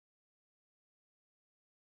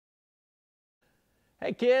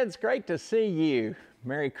Hey kids, great to see you.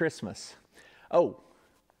 Merry Christmas. Oh,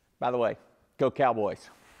 by the way, go Cowboys.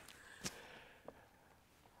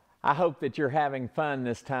 I hope that you're having fun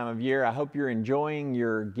this time of year. I hope you're enjoying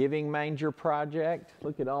your giving manger project.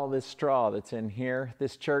 Look at all this straw that's in here.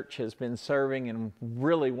 This church has been serving in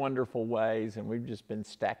really wonderful ways, and we've just been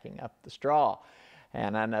stacking up the straw.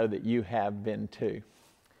 And I know that you have been too.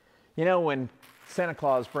 You know, when Santa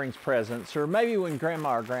Claus brings presents, or maybe when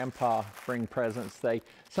Grandma or Grandpa bring presents, they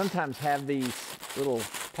sometimes have these little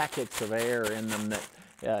packets of air in them that,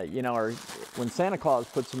 or when Santa Claus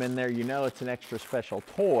puts them in there, you know it's an extra special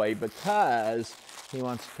toy because he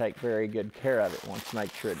wants to take very good care of it, wants to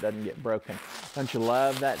make sure it doesn't get broken. Don't you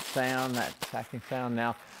love that sound, that packing sound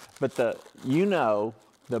now? But the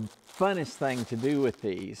funnest thing to do with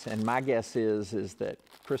these, and my guess is that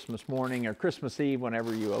Christmas morning or Christmas Eve,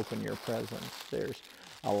 whenever you open your presents, there's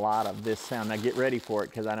a lot of this sound. Now get ready for it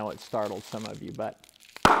because I know it startled some of you, but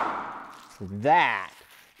that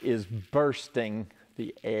is bursting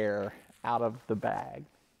the air out of the bag.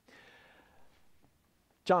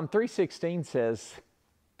 John 3:16 says,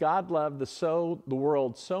 God loved the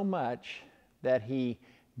world so much that he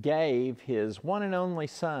gave his one and only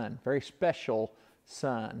Son, very special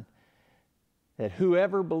Son, that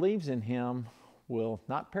whoever believes in him will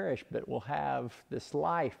not perish, but will have this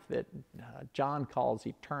life that John calls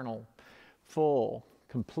eternal, full,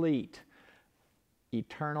 complete,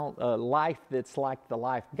 eternal life that's like the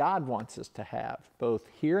life God wants us to have, both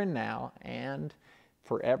here and now and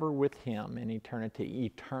forever with him in eternity,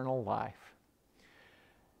 eternal life.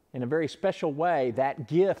 In a very special way, that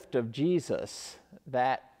gift of Jesus,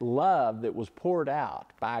 that love that was poured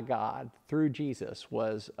out by God through Jesus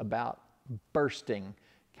was about bursting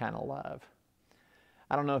kind of love.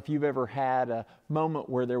 I don't know if you've ever had a moment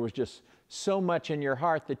where there was just so much in your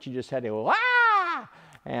heart that you just had to go, ah!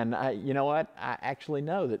 And you know what? I actually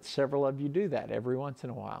know that several of you do that every once in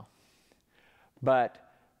a while. But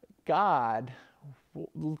God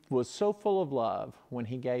was so full of love when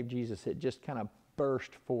he gave Jesus, it just kind of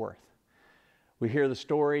burst forth. We hear the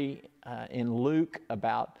story in Luke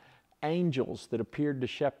about angels that appeared to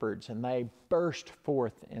shepherds and they burst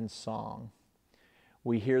forth in song.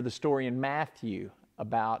 We hear the story in Matthew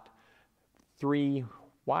about 3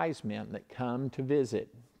 wise men that come to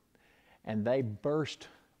visit, and they burst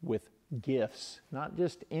with gifts, not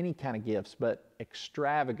just any kind of gifts, but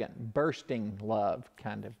extravagant, bursting love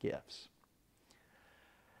kind of gifts.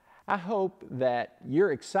 I hope that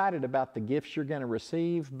you're excited about the gifts you're going to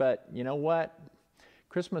receive, but you know what?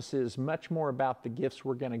 Christmas is much more about the gifts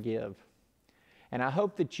we're going to give. And I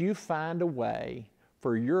hope that you find a way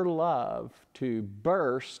for your love to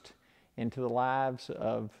burst into the lives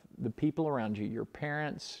of the people around you, your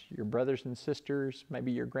parents, your brothers and sisters,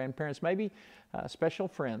 maybe your grandparents, maybe special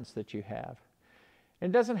friends that you have.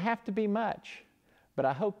 And it doesn't have to be much, but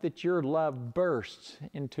I hope that your love bursts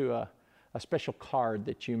into a special card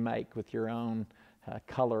that you make with your own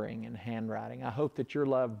coloring and handwriting. I hope that your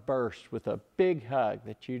love bursts with a big hug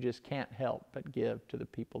that you just can't help but give to the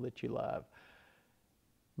people that you love.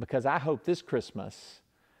 Because I hope this Christmas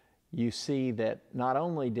you see that not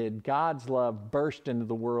only did God's love burst into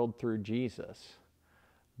the world through Jesus,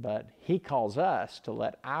 but he calls us to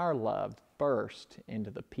let our love burst into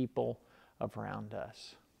the people around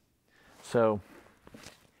us. So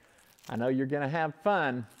I know you're going to have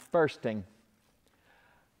fun bursting.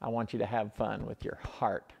 I want you to have fun with your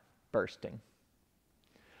heart bursting.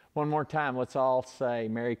 One more time, let's all say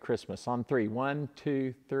Merry Christmas on 3. 1,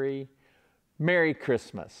 2, 3. Merry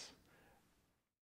Christmas.